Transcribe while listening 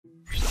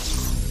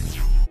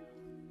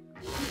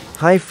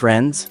Hi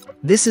friends,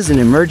 this is an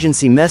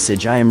emergency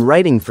message I am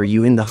writing for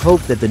you in the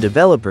hope that the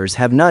developers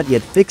have not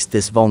yet fixed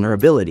this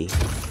vulnerability,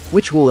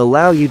 which will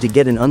allow you to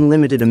get an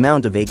unlimited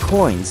amount of A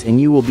coins and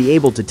you will be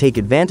able to take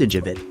advantage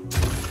of it.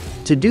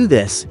 To do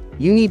this,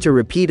 you need to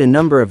repeat a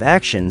number of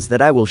actions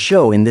that I will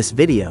show in this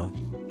video.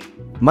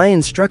 My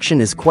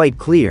instruction is quite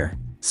clear,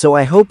 so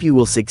I hope you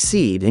will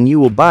succeed and you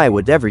will buy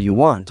whatever you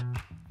want.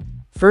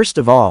 First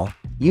of all,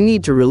 you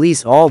need to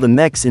release all the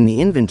mechs in the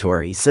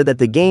inventory so that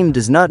the game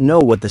does not know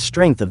what the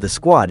strength of the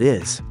squad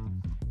is.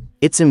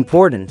 It's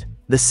important.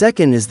 The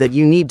second is that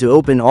you need to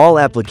open all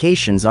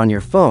applications on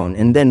your phone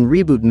and then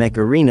reboot Mech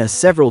Arena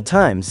several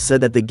times so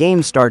that the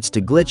game starts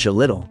to glitch a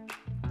little.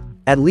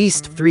 At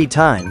least 3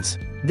 times.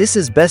 This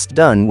is best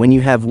done when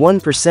you have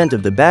 1%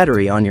 of the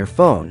battery on your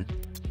phone.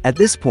 At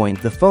this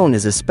point the phone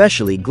is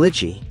especially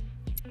glitchy.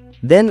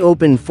 Then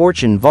open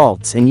Fortune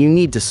Vaults and you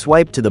need to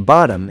swipe to the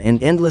bottom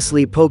and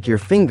endlessly poke your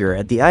finger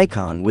at the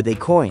icon with A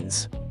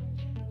coins.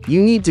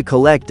 You need to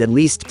collect at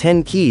least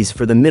 10 keys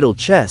for the middle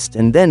chest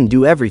and then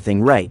do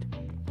everything right.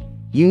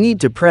 You need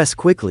to press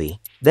quickly,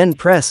 then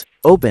press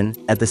Open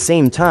at the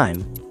same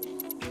time.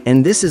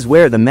 And this is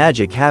where the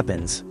magic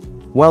happens.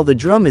 While the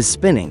drum is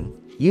spinning,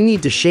 you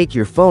need to shake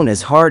your phone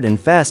as hard and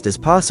fast as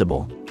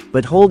possible,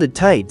 but hold it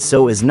tight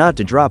so as not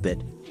to drop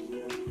it.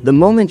 The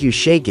moment you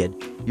shake it,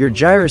 your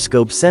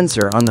gyroscope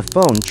sensor on the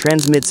phone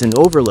transmits an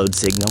overload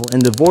signal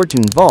and the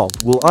Fortune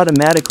Vault will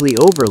automatically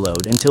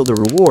overload until the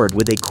reward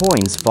with A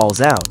coins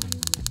falls out.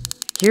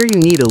 Here you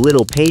need a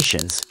little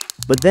patience,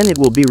 but then it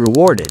will be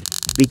rewarded,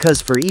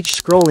 because for each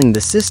scrolling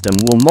the system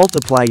will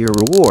multiply your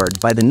reward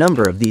by the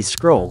number of these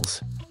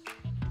scrolls.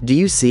 Do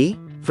you see?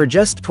 For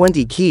just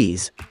 20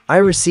 keys, I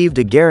received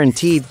a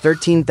guaranteed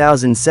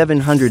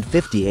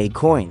 13,750 A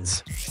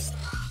coins.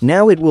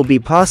 Now it will be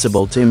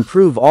possible to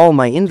improve all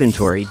my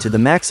inventory to the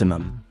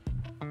maximum.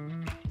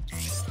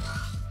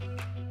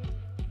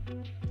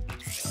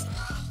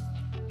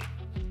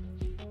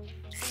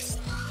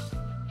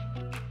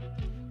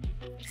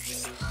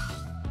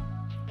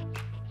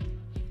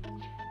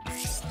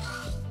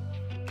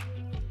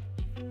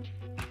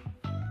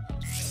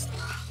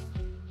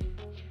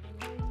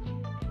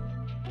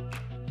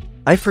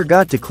 I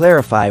forgot to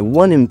clarify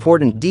one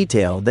important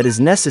detail that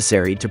is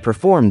necessary to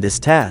perform this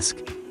task.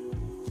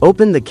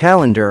 Open the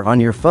calendar on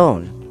your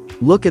phone.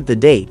 Look at the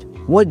date.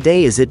 What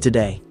day is it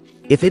today?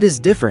 If it is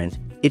different,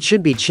 it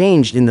should be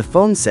changed in the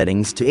phone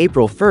settings to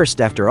April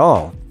 1st. After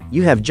all,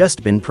 you have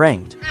just been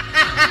pranked.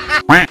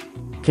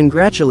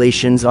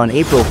 Congratulations on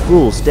April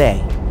Fool's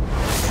Day.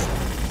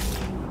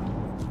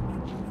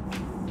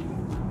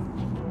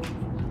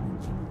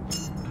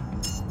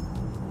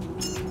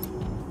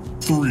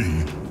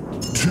 Three,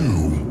 2,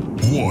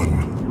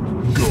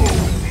 1, go.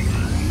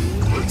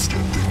 Let's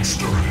get things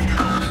started.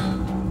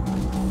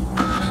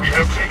 We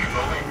have taken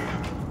the lead.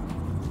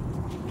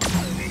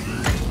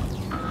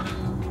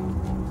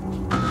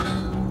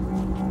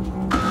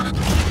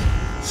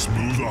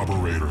 Smooth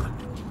operator.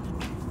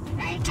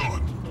 Well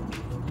done.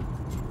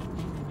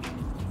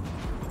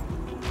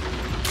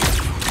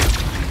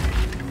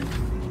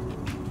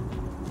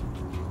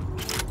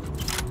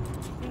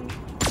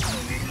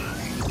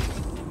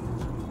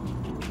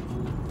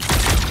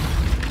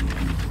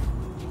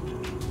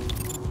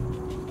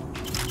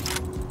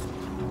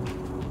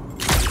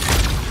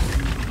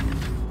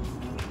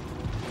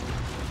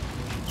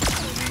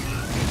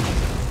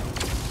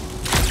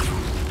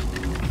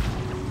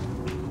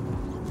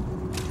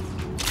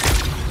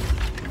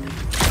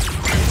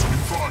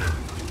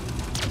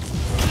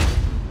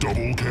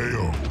 Double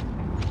KO.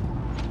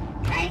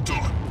 Well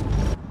done.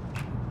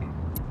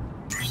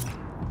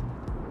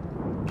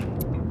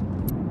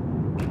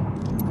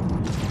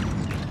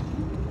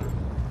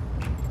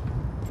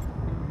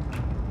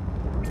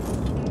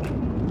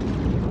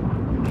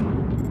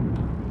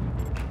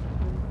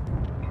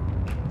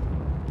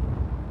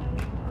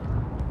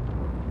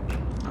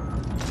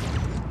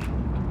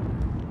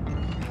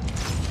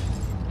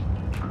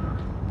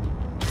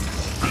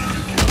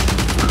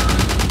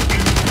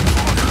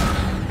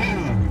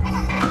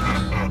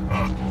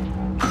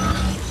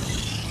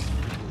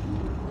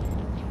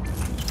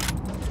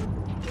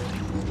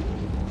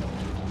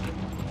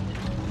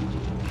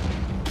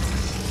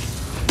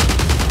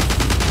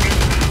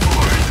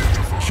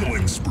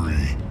 Killing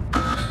spree.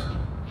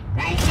 Well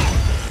done.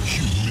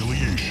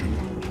 Humiliation.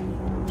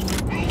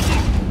 Well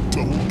done.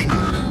 Double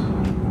kill.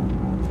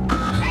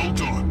 Well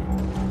done.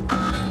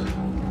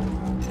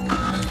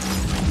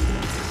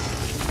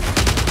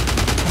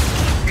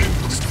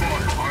 Endless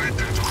fire.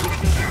 Identical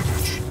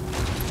damage.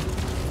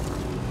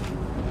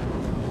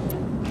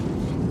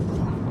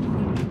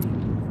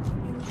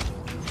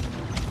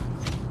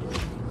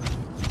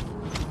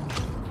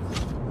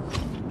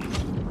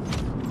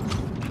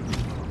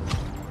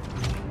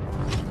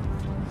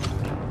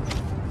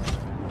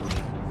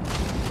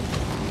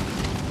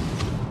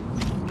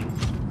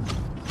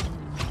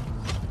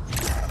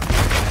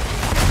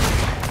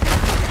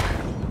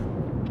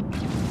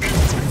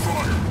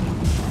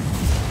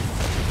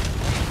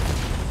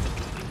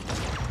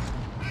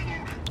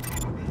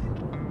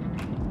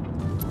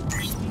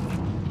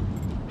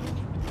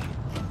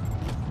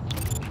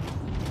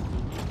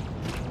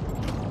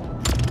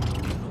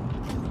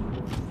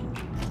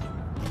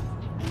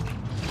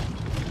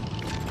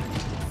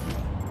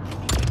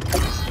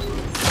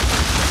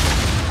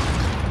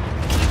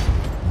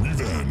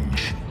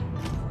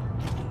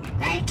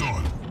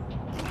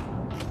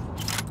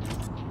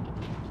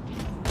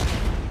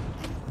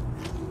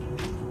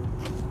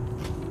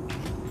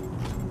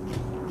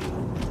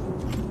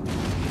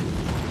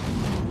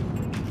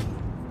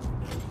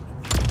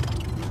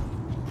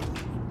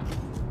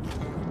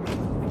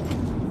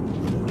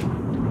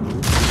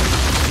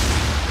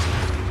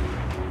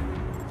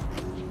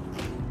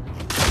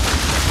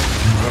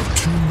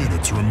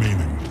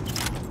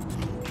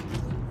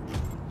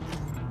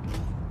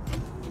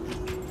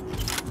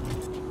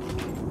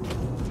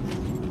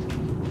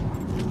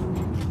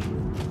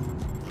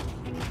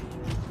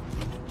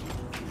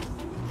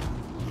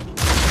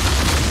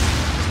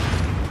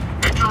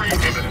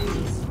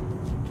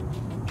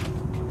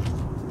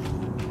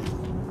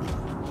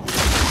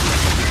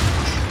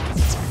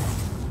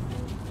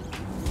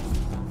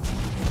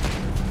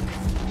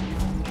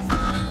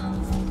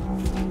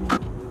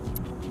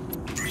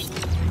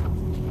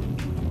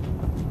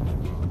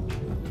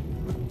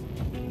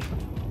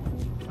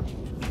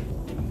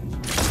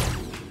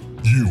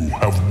 You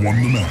have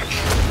won the match.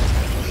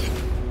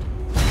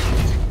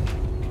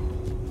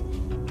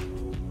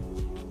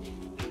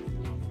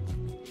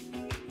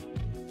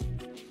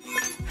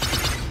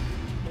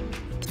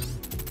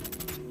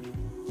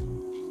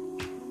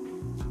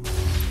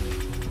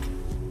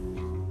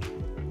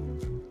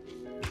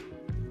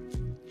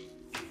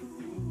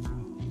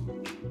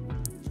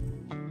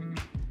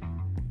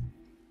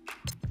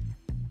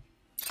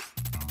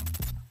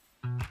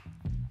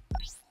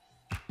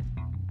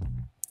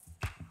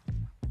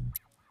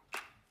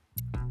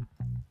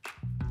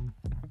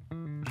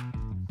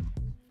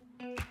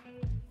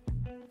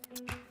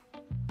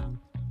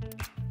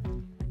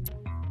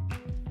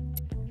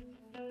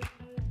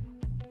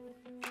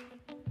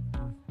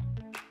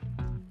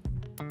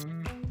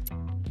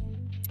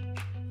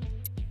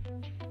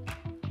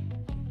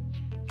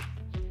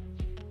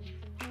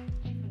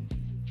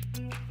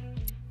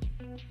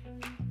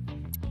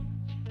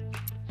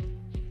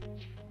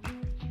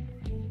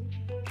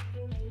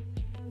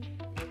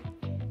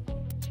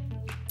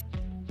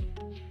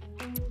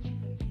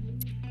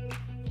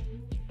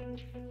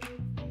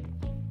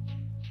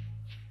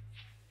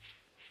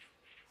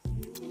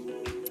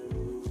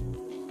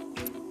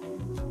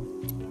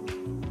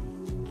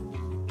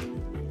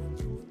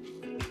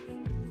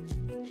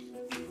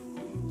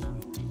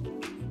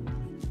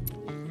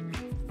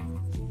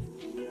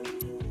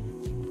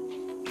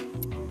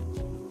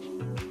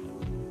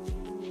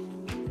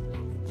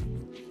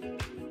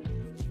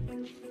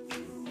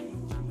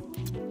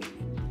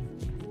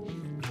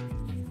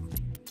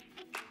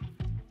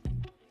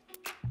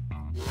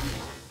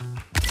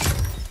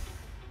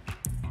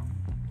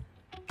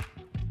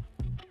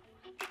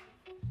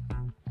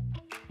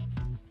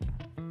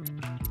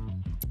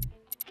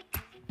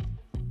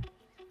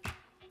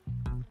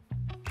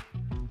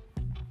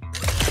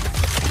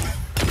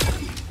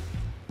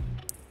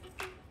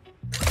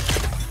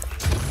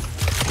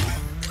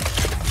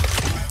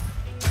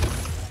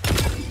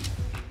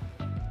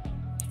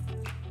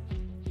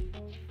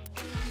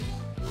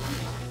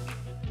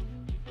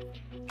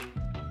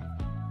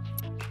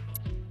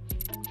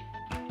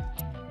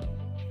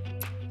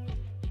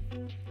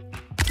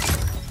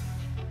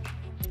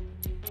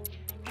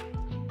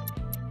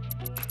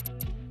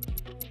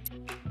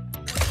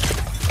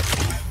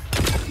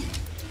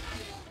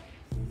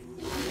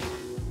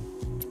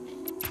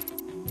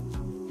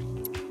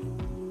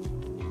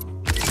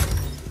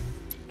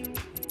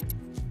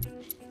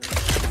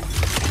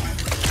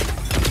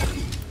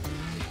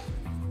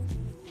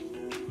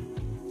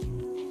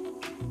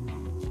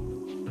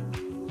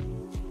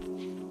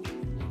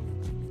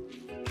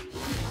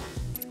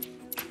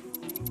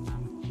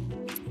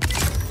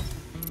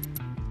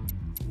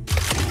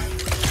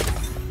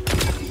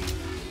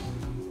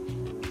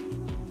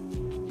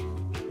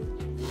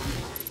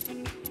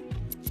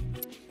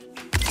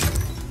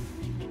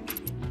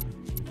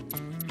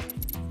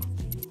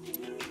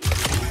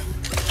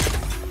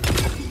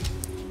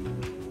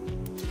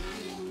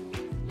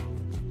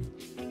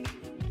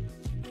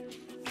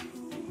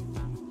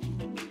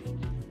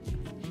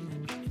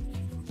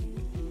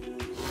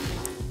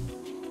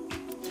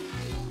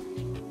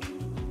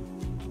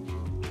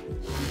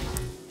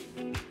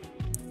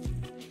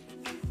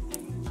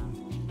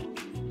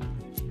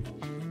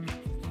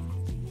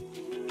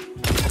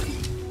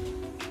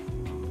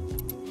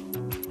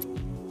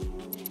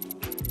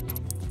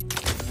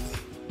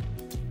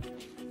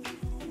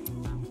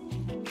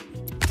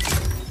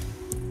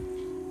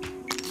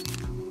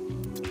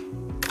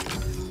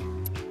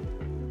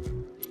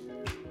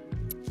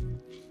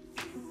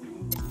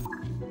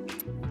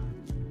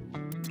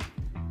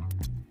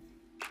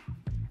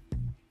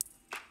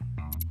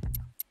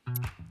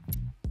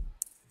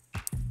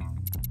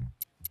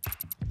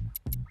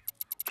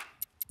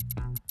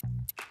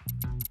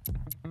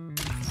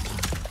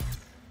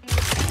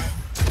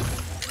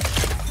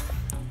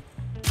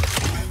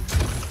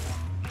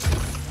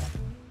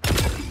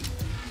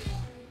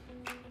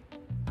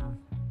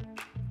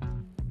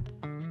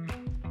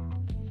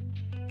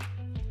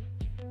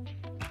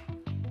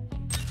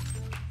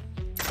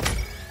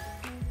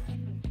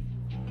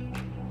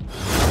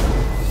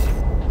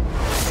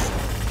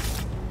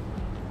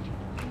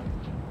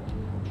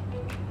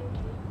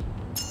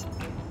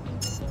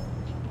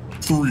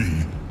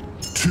 Three,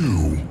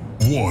 two,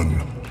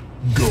 one,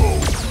 go.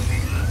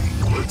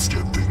 Let's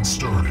get things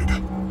started.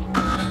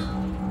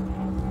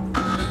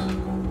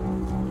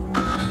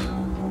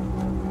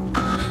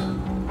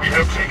 We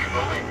have taken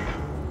the lead.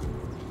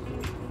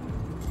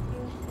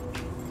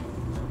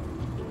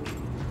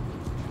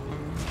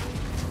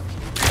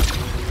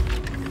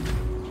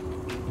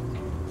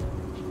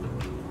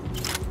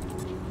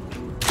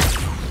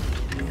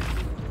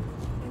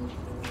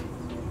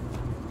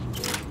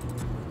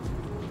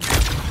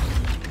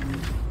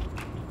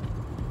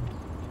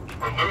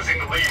 We're losing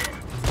the lead.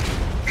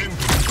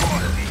 Incoming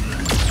fire.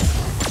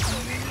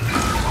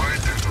 Vehicle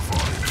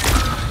identified.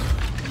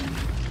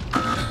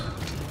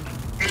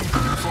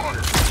 Incoming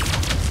fire.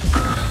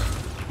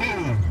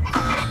 Boom!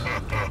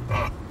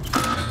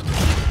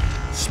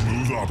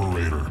 Smooth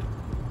operator.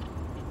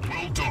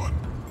 Well done.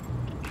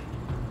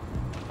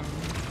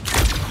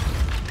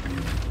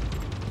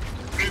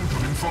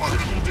 fire.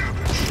 Critical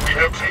damage. We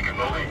have taken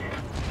the lead.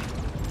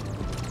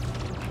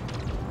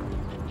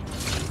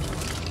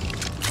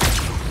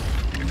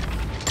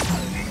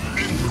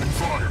 Incoming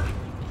fire.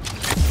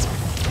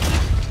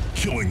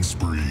 Killing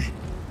spree.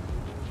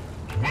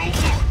 Well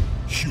done.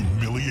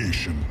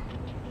 Humiliation.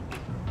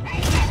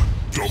 Well done.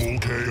 Double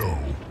KO.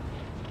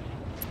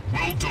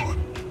 Well done.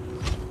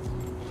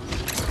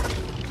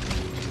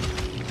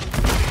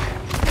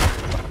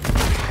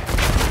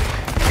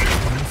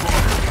 Incoming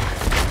fire.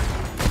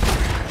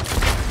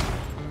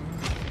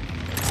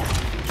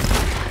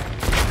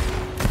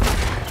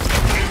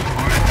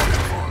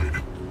 Identified.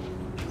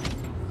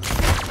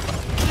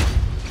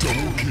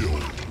 Double kill.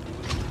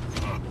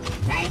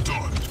 Well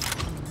done.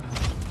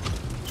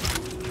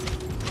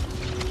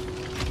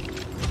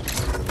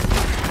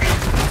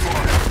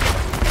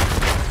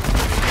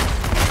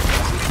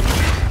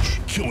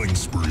 Killing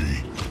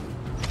spree.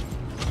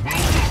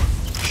 Well done.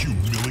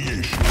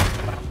 Humiliation.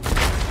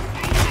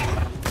 Well done.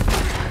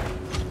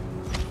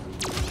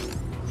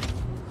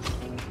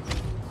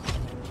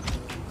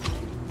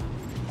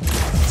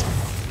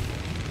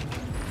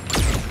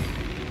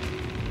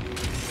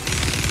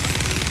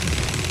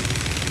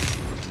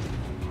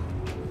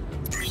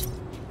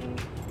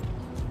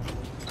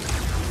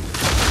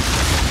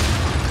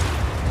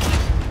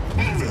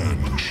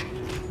 Revenge.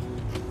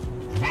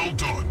 Well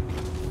done.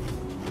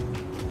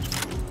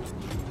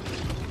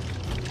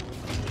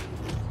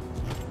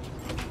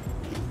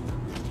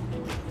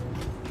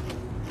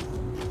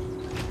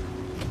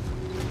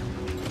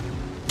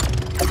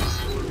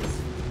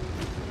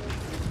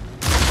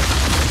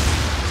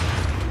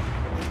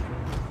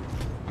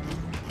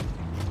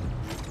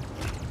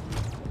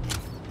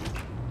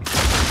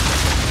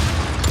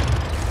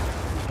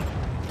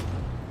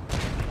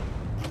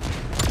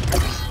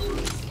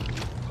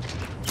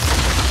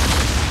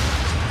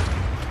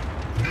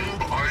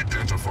 Noob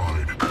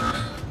identified.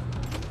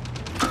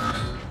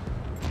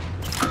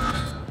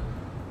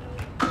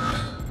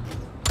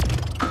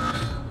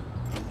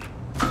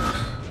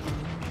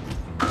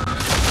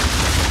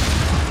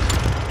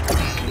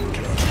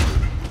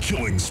 Captured.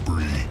 Killing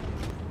spree.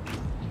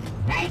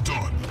 Well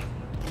done.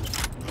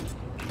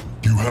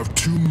 You have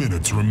 2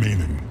 minutes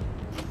remaining.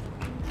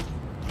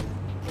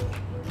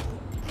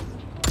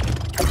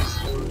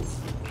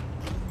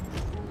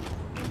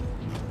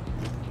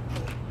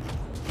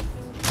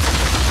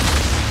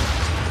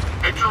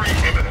 Victory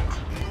imminent.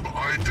 Noob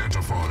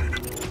identified.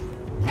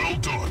 Well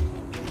done.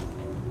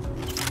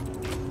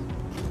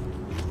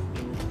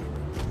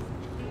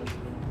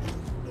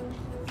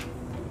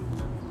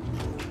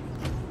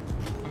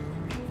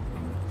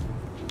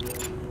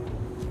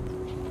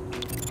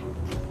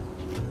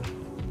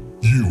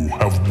 You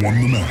have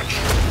won the match.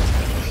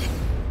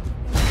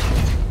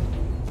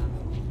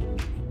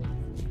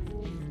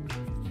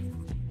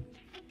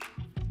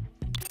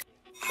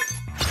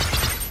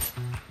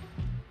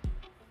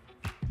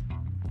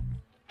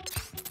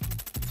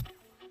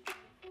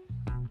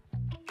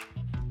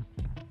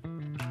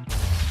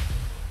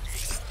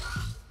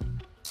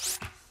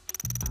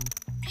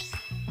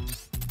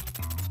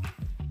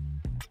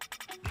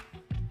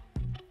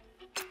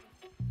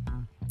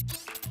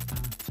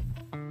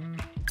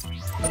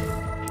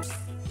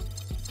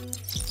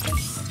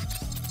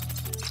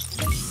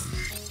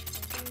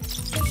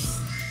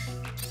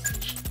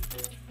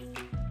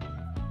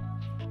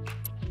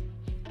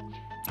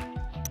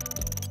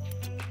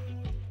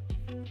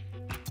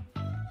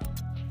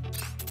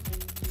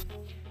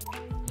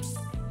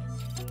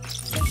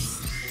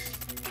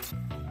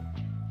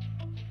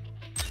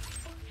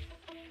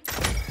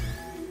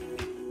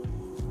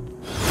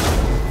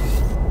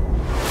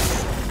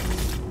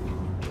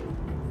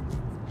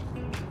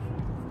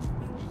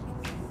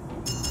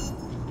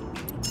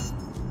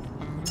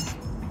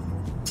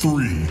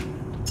 Three,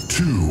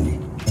 two,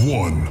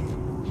 one,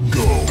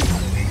 go.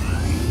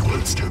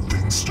 Let's get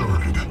things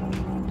started.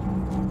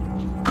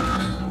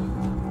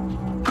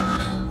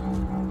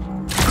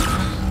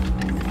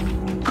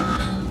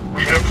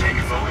 We have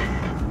taken the lead.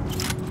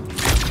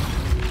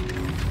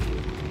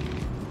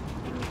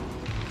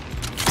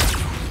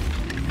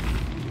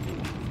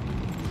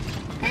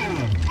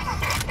 Boom!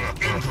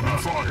 Incoming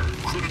fire.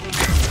 Critical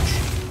damage.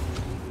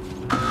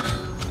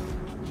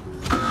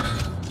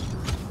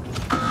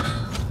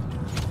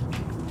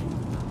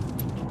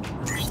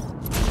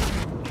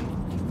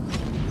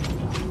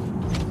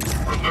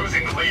 We're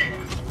losing the lead.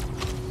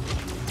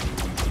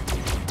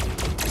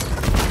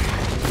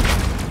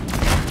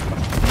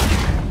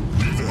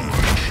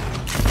 Revenge.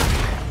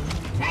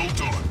 Well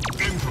done.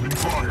 Incoming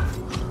fire.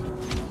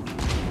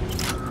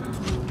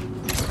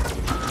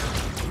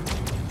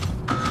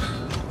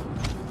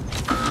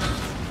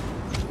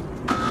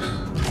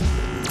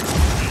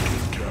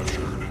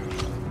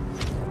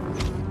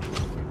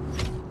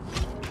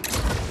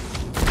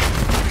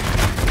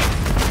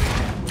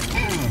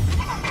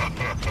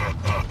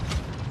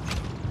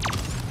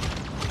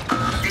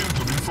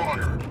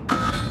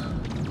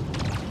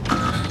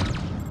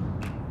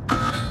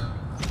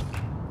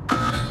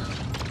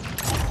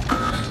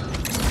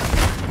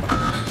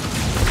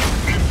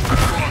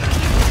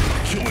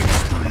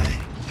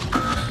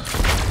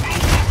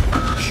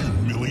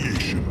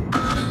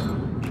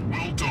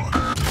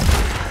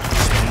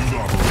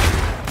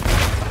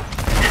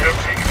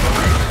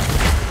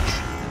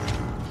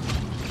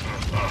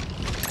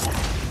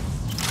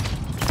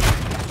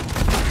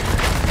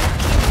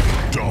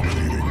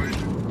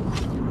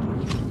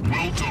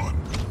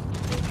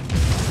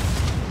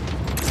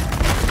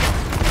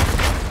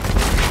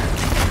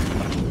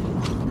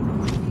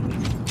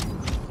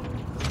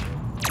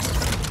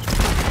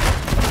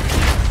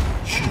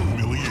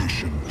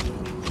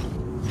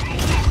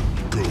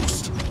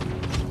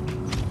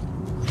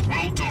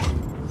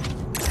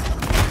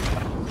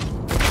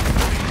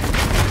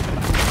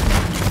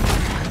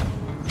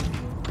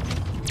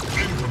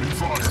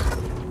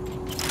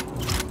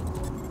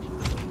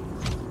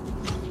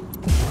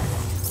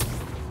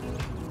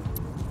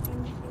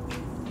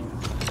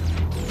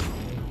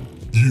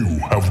 You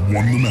have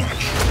won the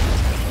match.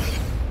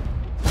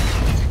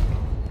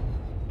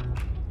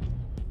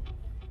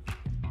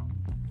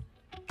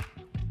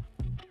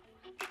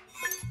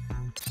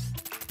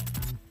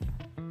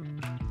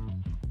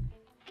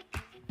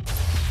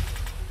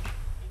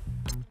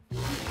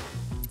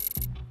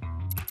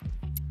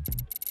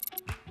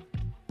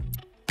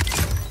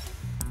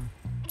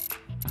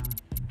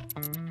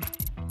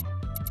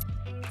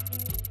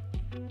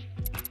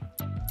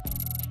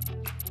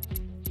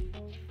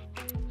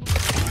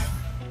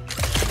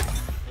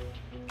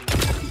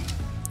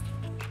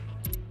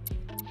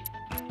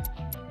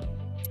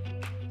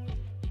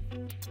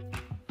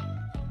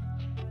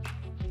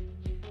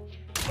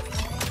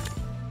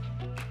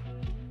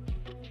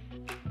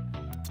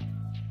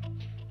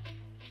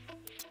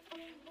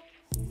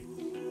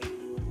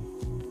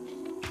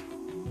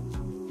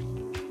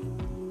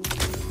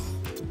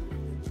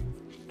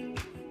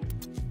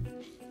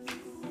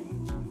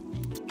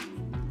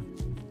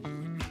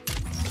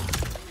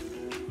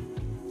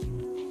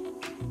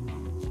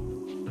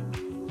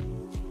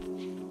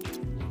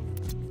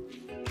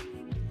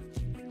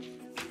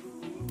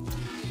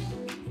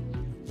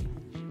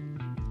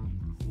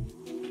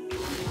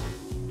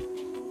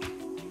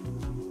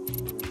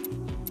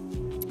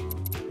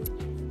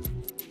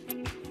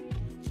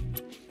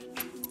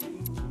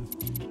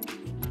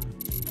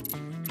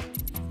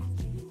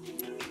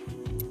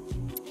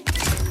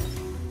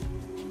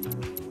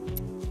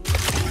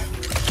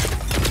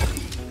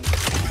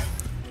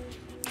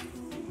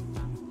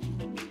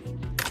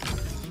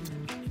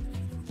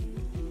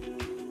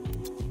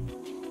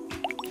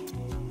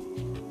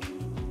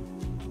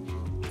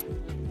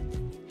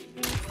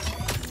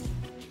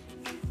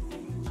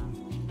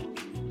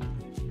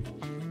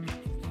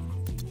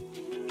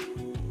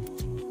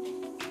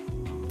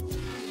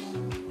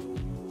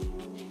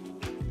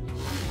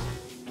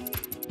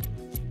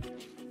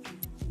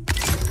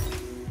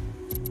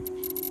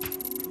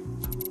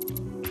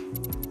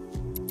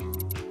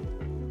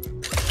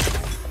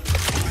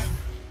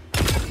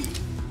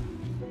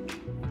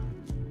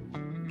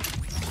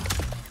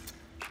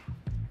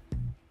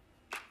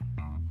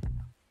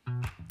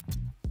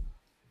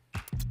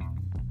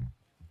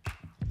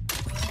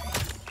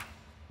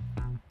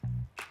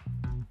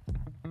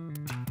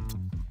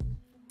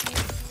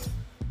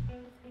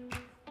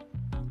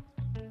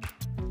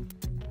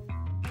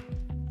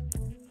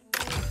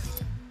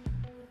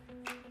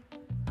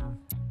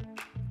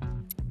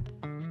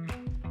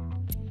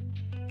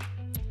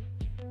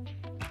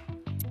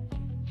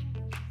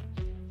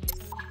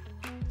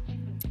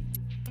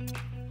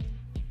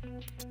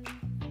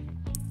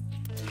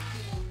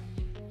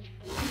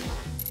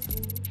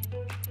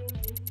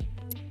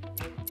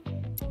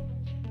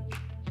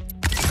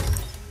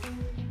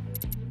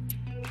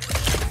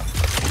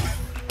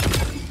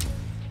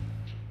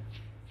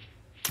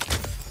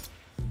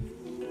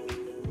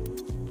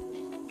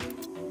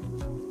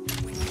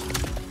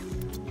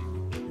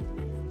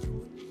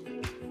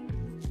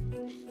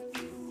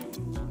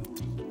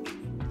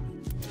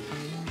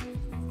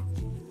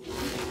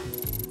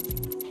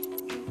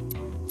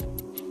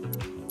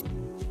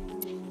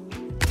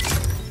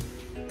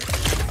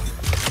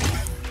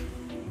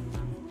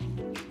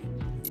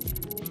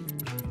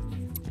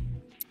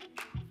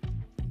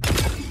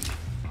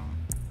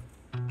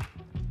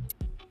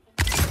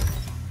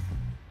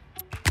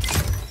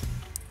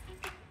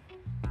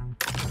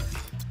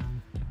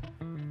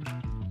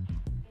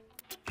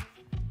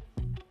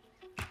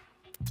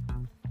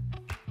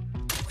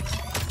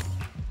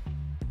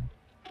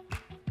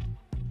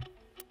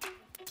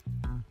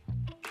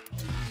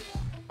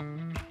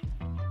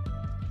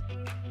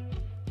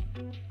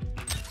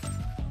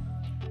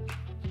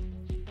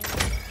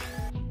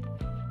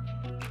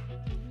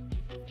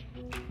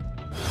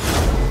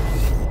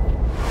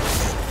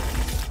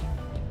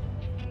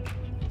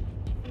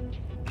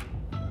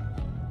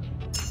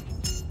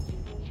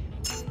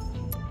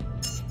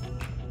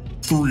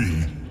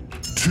 Three,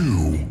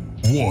 two,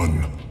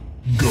 one,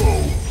 go.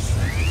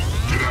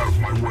 Get out of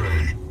my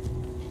way.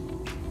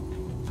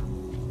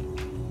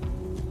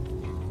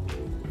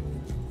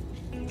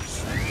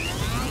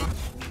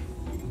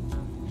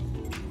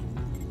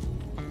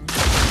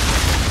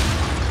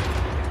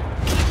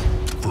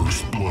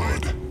 First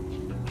blood.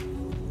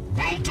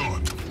 Well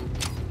done.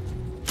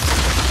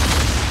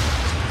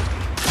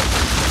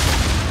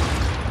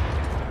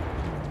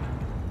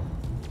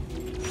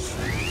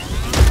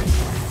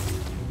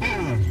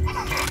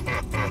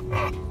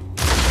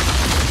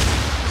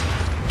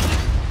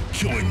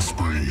 Killing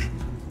spree.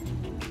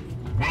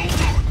 Well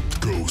done,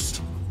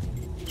 Ghost.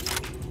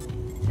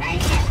 Well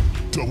done,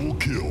 double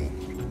kill.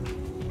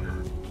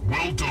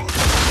 Well done.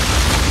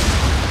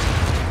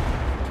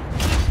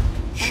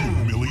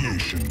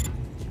 Humiliation.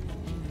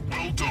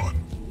 Well done.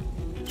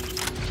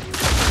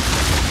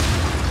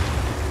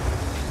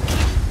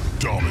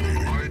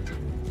 Dominating.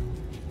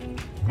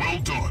 Well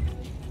done.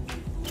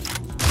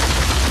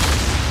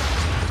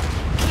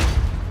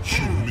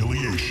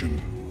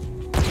 Humiliation.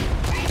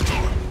 Well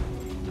done.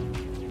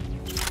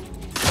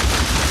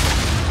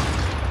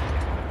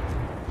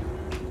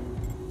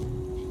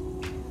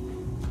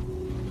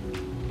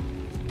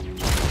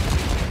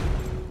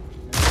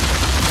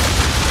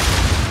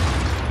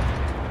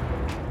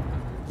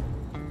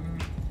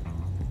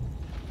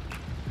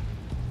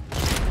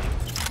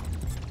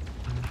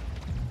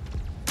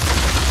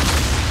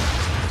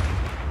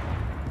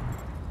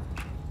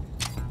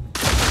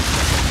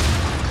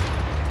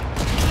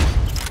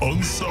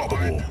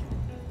 Unstoppable.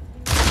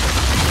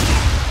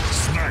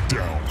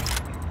 Smackdown.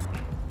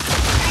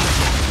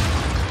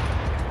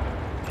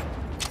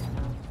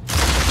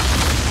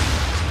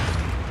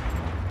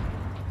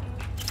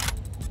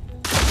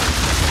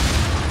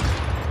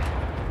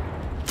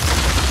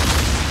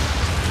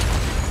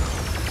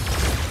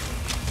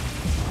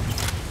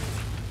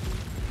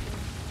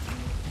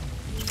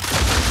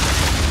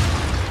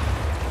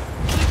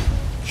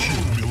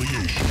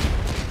 Humiliation.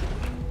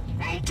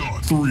 Well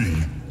done.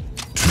 3,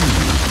 2,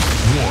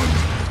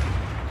 1.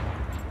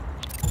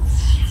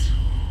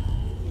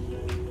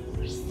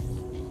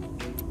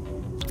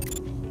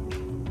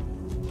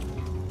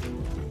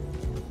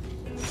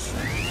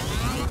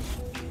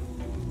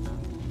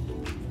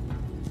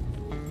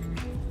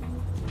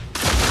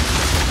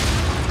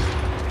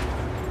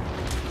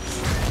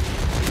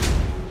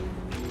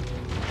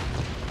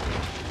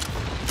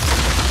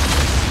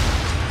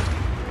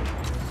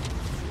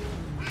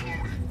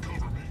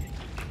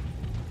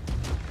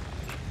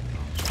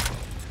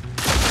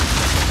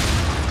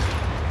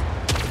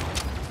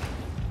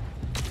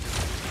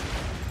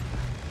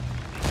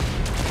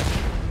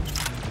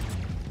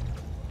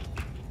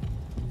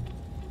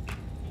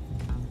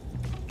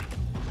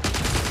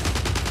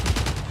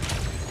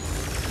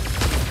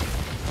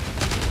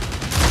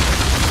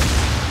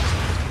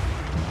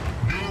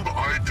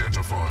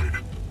 Identified.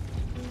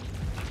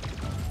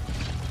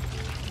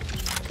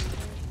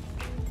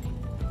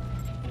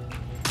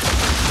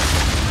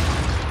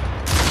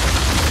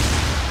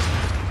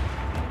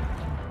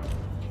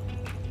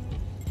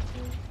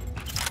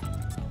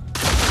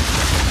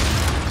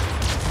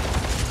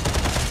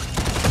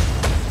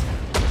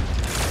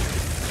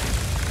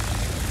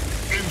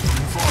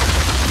 Incoming fire.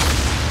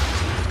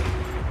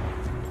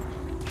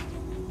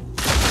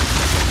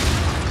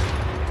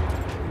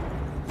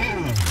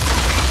 Boom.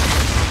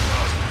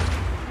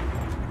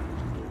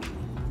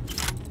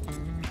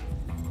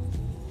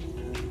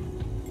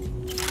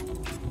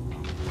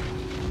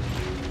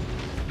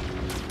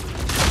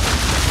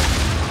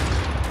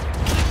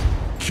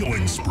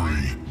 Killing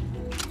spree.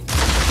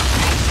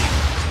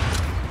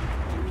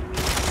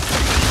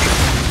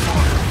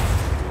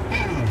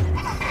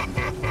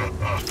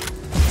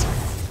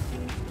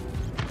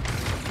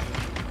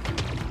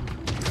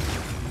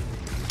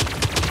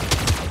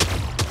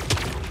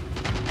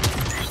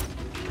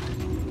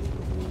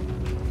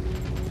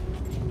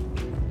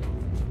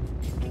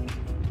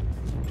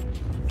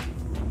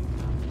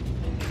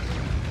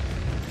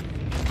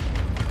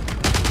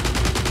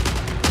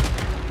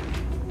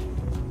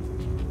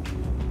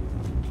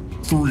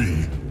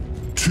 Three,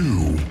 2,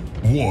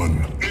 1.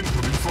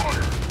 Incoming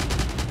fire.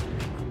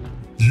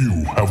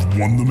 You have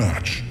won the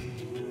match.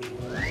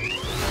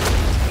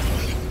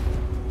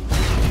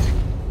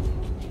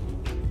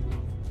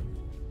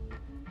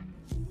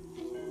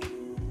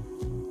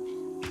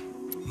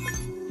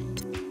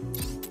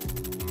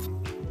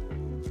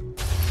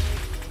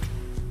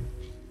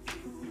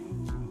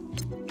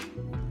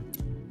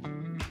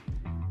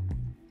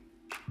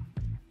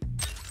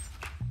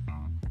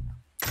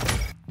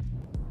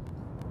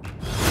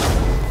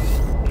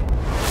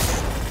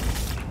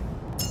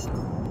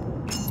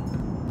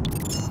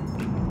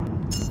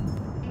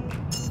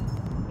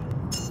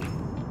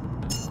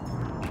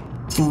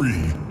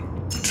 Three,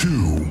 2,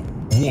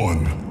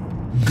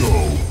 1, go.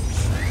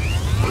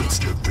 Let's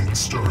get things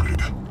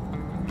started.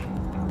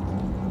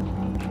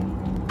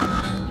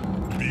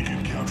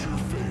 Beacon capture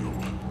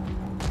failed.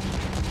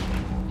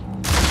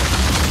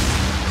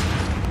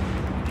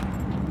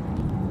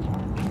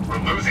 We're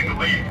losing the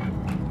lead.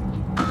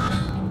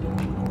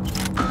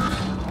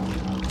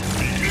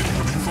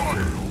 Incoming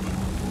fire.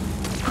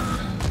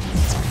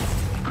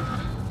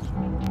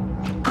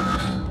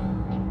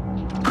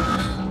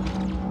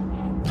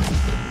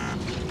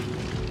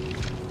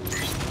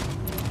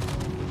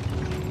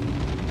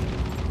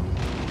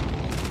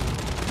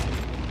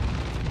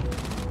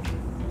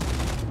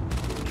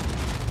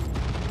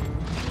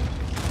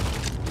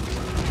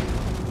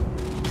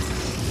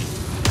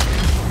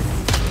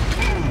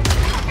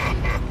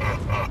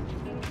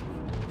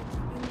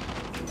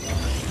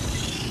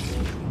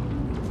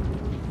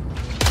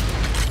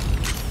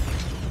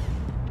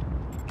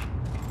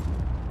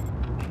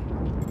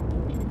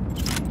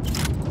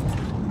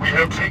 We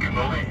have taken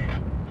the lead.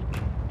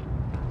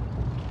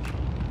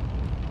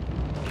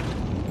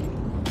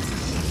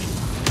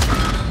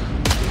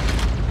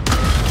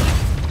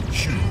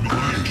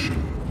 Humiliation.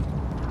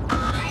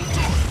 Well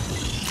done.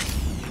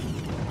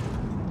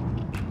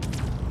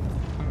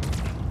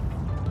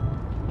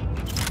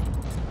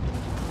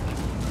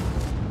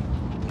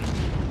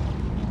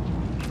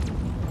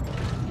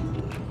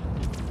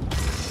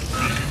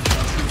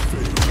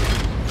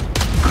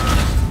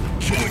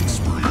 Killing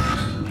spree.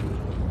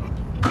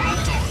 Well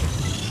done.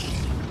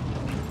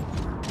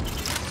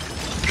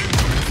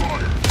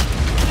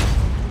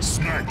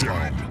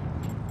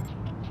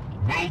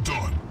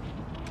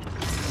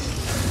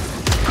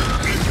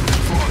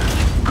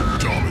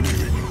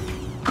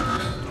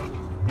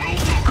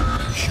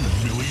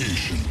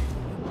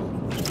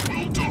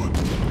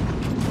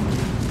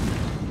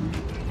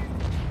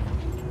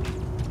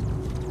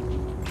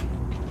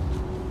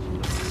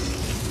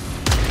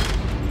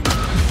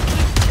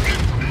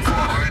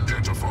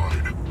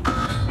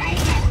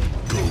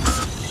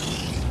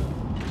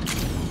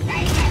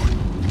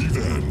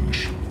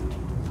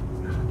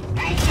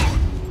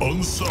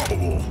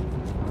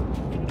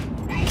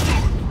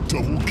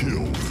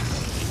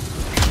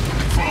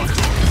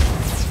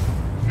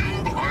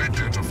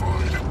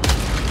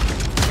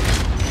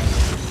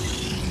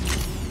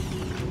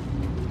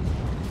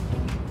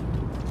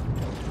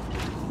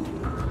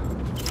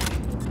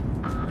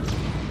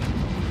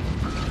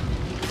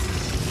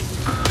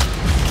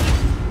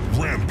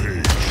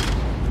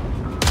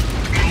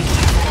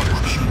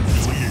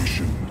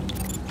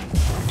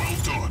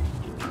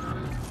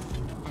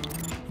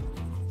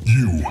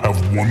 You have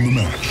won the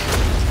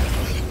match.